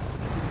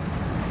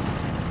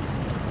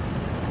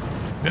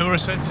 Remember I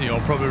said to you,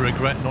 I'll probably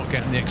regret not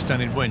getting the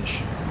extended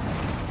winch.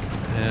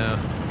 Yeah,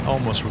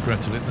 almost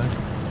regretted it then.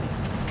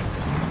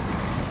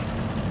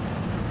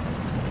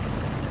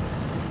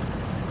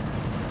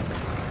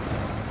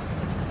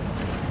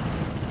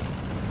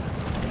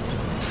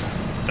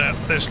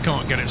 This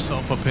can't get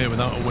itself up here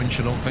without a winch,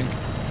 I don't think.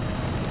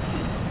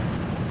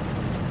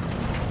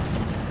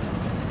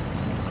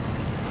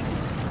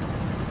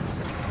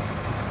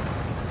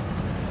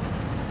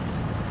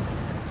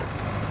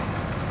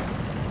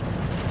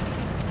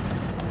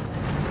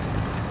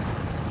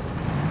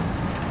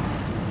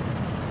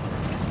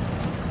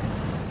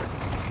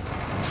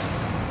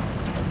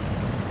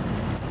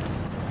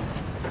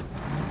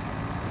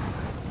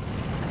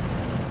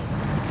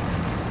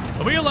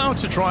 Are we allowed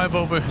to drive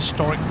over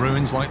historic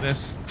ruins like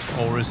this?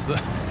 Or is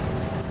there...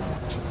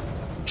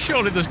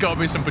 Surely there's got to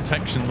be some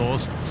protection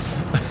laws.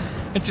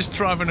 Just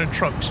driving a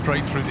truck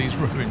straight through these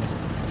ruins.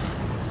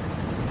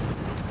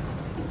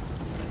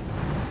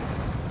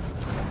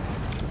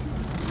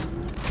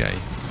 Okay.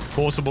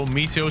 Portable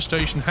meteor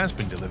station has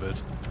been delivered.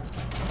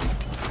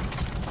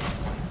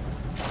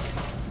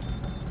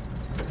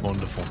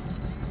 Wonderful.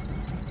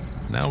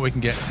 Now we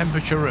can get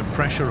temperature and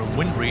pressure and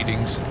wind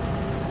readings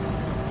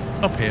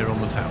up here on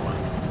the tower.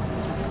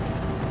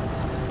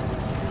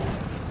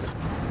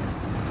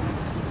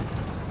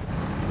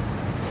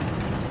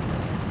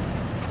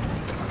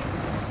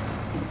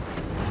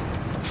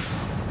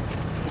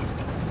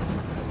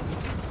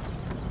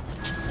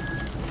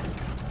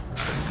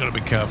 Got to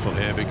be careful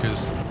here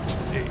because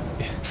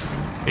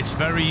it's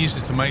very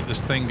easy to make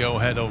this thing go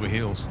head over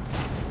heels,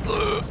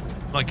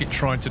 like it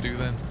tried to do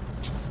then.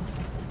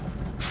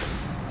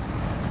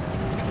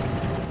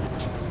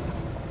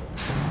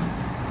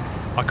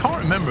 I can't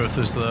remember if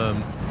there's a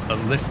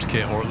lift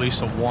kit or at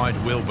least a wide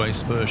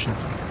wheelbase version.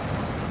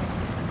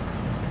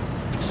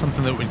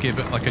 Something that would give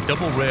it, like a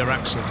double rear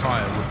axle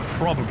tyre would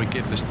probably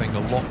give this thing a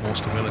lot more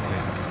stability.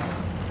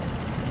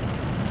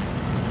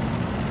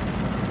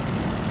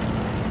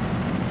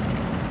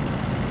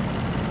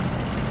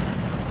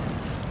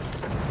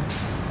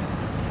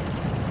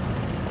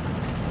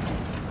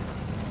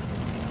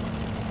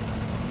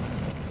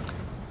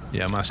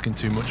 Yeah, I'm asking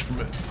too much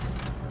from it.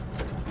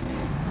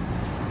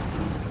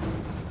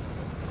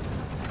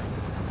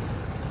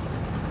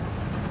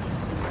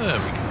 There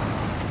we go.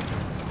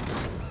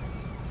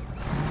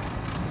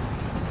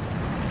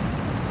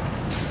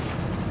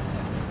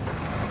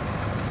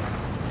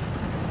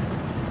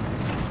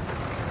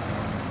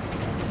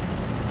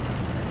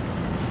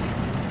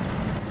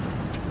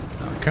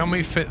 Now, can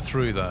we fit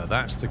through there?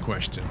 That's the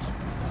question.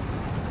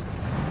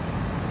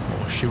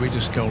 Or should we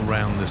just go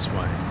round this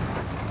way?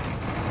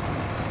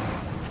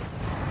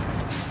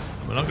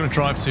 We're not going to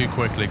drive too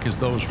quickly because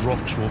those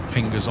rocks will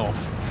ping us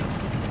off.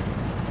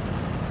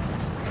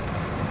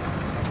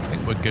 I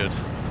think we're good.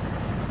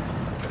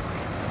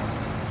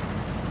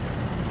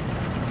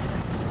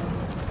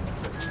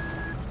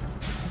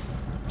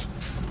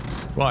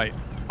 Right,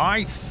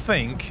 I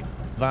think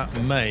that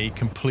may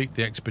complete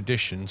the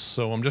expedition,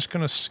 so I'm just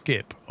going to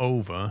skip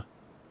over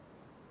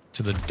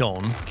to the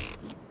Don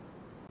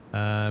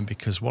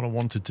because what I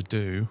wanted to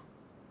do,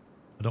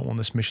 I don't want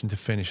this mission to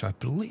finish. I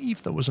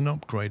believe there was an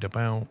upgrade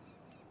about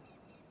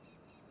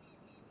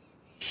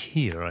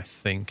here, I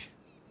think.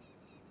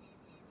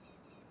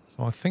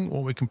 So I think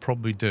what we can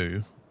probably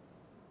do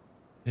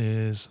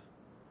is,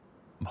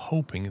 I'm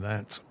hoping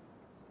that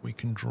we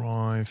can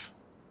drive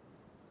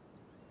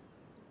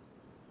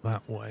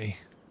that way.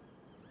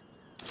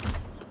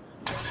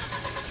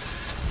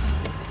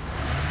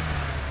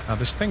 Now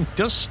this thing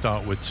does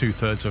start with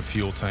 2/3 of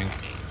fuel tank.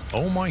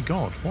 Oh my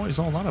god, what is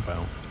all that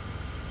about?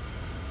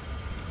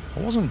 I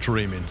wasn't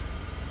dreaming.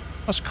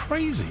 That's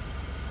crazy.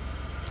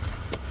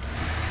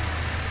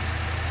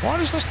 Why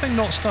does this thing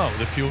not start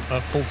with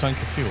a full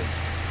tank of fuel?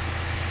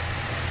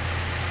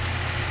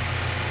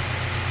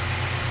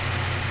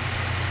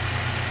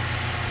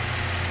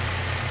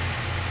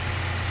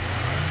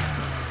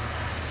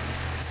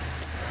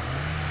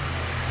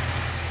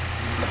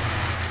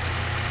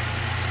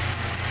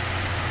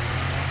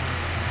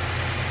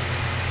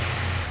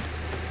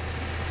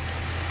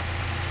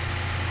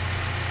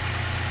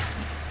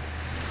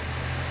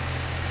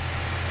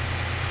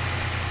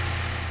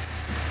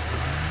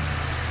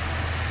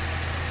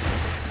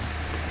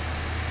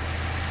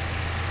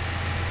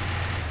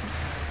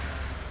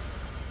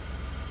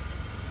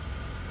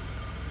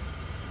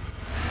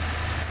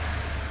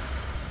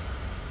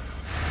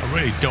 I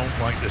really don't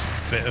like this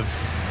bit of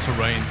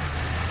terrain.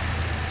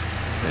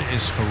 It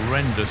is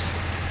horrendous.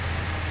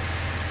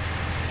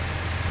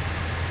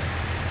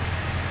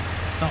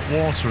 That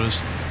water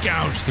has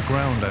gouged the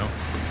ground out.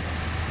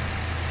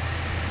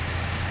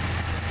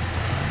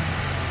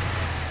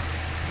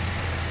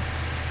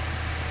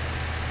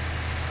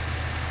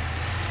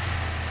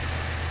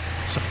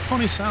 It's a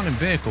funny sounding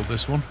vehicle,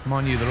 this one.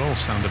 Mind you, they all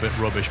sound a bit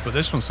rubbish, but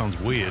this one sounds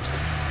weird.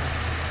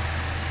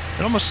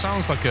 It almost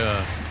sounds like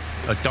a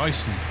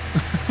Dyson.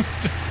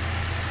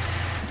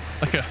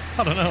 Like a,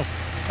 I don't know,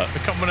 a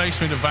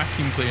combination between a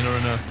vacuum cleaner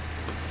and a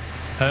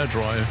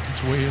hairdryer.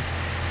 It's weird.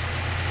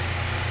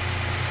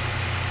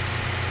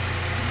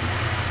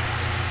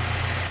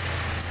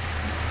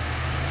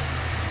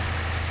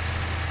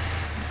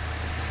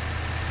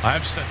 I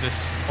have said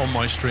this on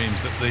my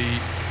streams that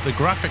the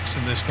graphics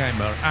in this game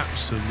are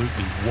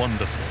absolutely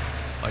wonderful.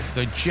 Like,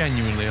 they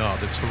genuinely are.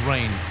 The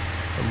terrain,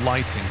 the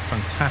lighting,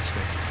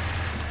 fantastic.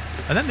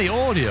 And then the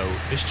audio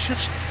is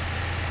just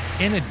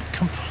in a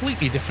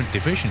completely different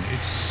division.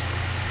 It's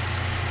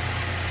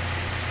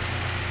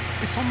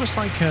almost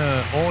like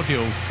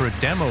audio for a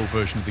demo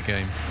version of the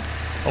game.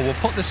 Oh, we'll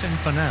put this in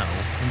for now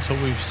until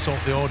we've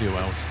sorted the audio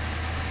out.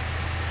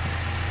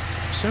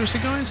 Seriously,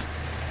 guys?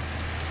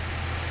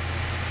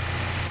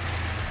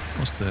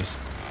 What's this?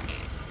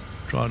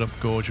 Dried up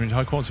gorge. We need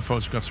high quality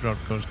photographs of dried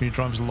up gorge. Can you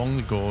drive us along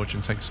the gorge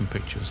and take some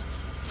pictures?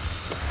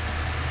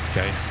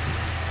 Okay.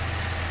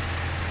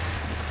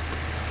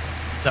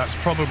 That's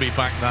probably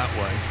back that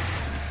way.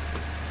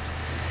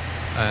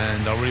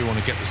 And I really want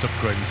to get this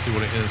upgrade and see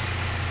what it is.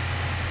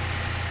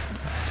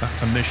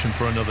 That's a mission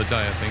for another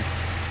day, I think.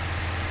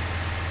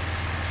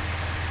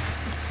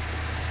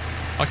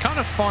 I kind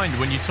of find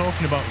when you're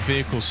talking about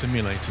vehicle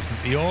simulators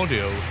that the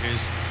audio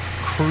is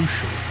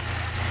crucial.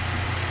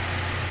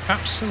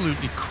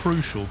 Absolutely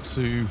crucial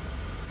to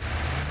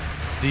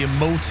the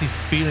emotive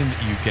feeling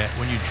that you get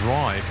when you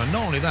drive. And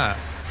not only that,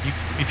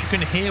 if you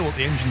can hear what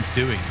the engine's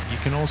doing, you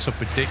can also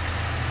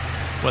predict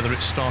whether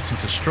it's starting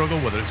to struggle,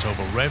 whether it's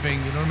over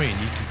revving, you know what I mean?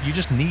 You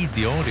just need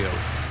the audio.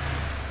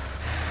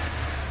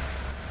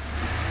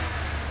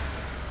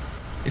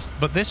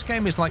 But this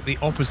game is like the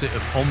opposite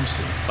of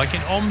OMSI. Like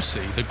in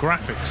OMSI, the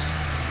graphics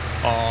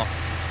are,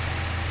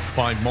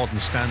 by modern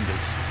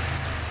standards,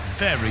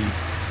 very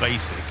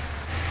basic.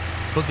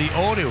 But the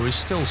audio is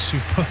still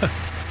superb.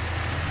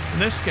 In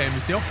this game,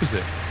 it's the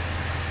opposite.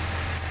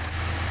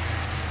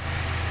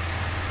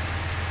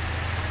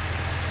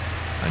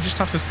 I just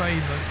have to say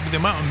that with the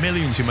amount of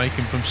millions you're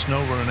making from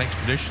SnowRunner and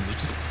Expeditions,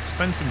 just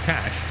spend some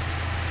cash,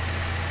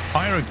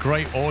 hire a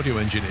great audio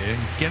engineer, and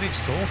get it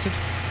sorted.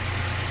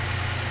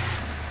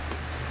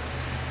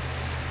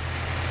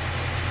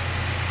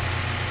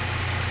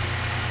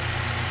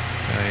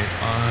 Okay,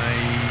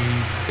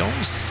 I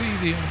don't see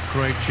the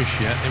upgrade just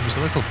yet. It was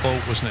a little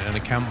boat, wasn't it, and a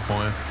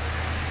campfire.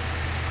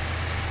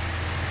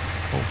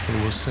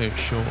 Hopefully we'll see it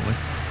shortly.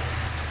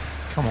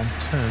 Come on,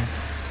 turn.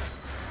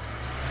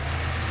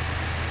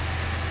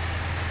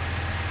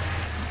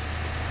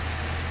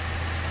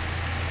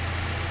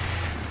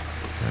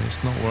 Okay,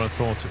 it's not where I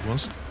thought it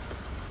was.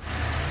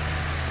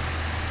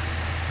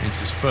 Means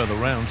it's further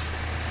round.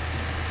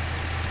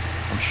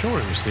 I'm sure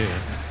it was here.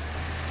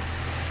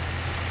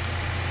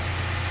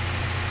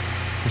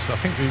 Because I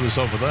think we was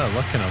over there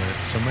looking at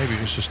it, so maybe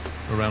it was just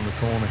around the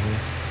corner here.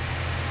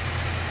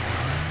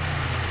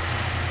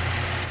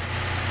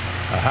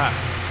 Aha!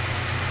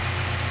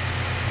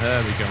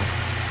 There we go.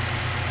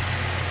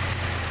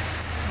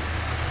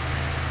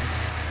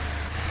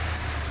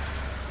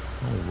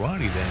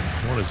 Alrighty then,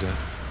 what is it?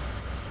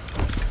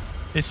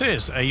 This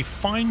is a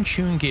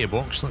fine-tuned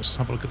gearbox. Let's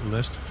have a look at the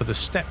list for the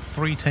Step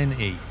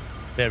 310E.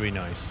 Very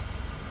nice.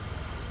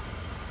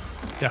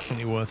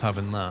 Definitely worth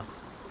having that.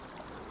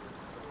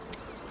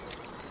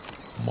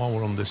 While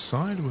we're on this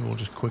side, we will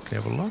just quickly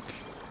have a look.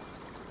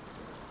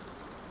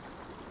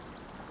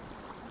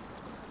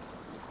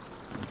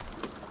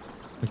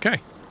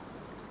 Okay.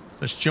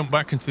 Let's jump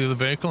back into the other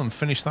vehicle and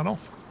finish that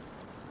off.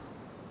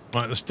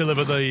 Right, let's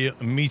deliver the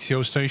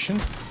Meteo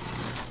station.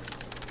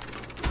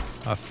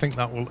 I think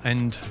that will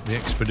end the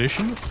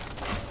expedition.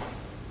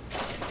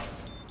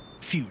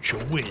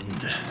 Future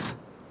wind.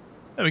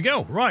 There we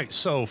go. Right,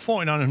 so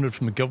 4,900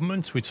 from the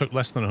government. We took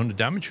less than 100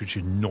 damage, which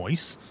is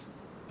nice.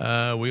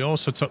 We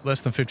also took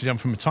less than 50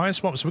 damage from a tire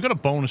swap, so we got a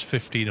bonus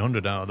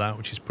 1,500 out of that,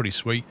 which is pretty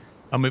sweet.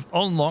 And we've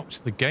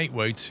unlocked the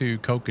gateway to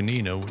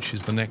Coconino, which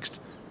is the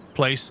next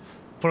place,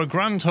 for a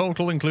grand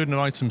total, including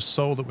items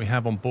sold that we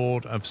have on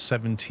board, of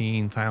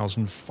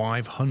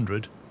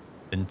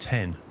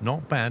 17,510.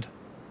 Not bad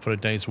for a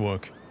day's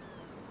work.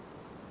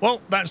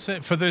 Well, that's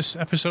it for this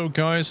episode,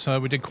 guys.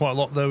 We did quite a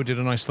lot, though. We did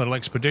a nice little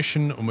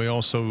expedition, and we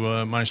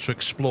also managed to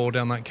explore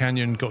down that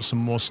canyon, got some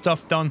more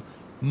stuff done.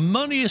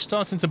 Money is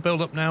starting to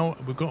build up now.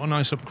 We've got a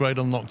nice upgrade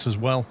unlocked as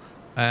well,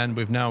 and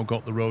we've now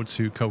got the road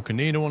to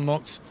Coconino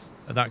unlocked.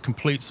 That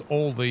completes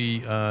all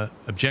the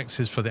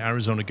objectives for the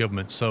Arizona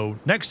government. So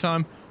next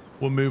time,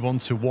 we'll move on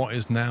to what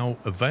is now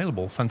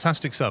available.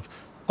 Fantastic stuff.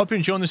 Hope you're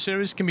enjoying the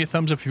series. Give me a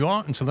thumbs up if you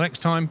are. Until the next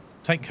time,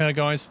 take care,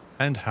 guys,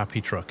 and happy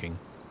trucking.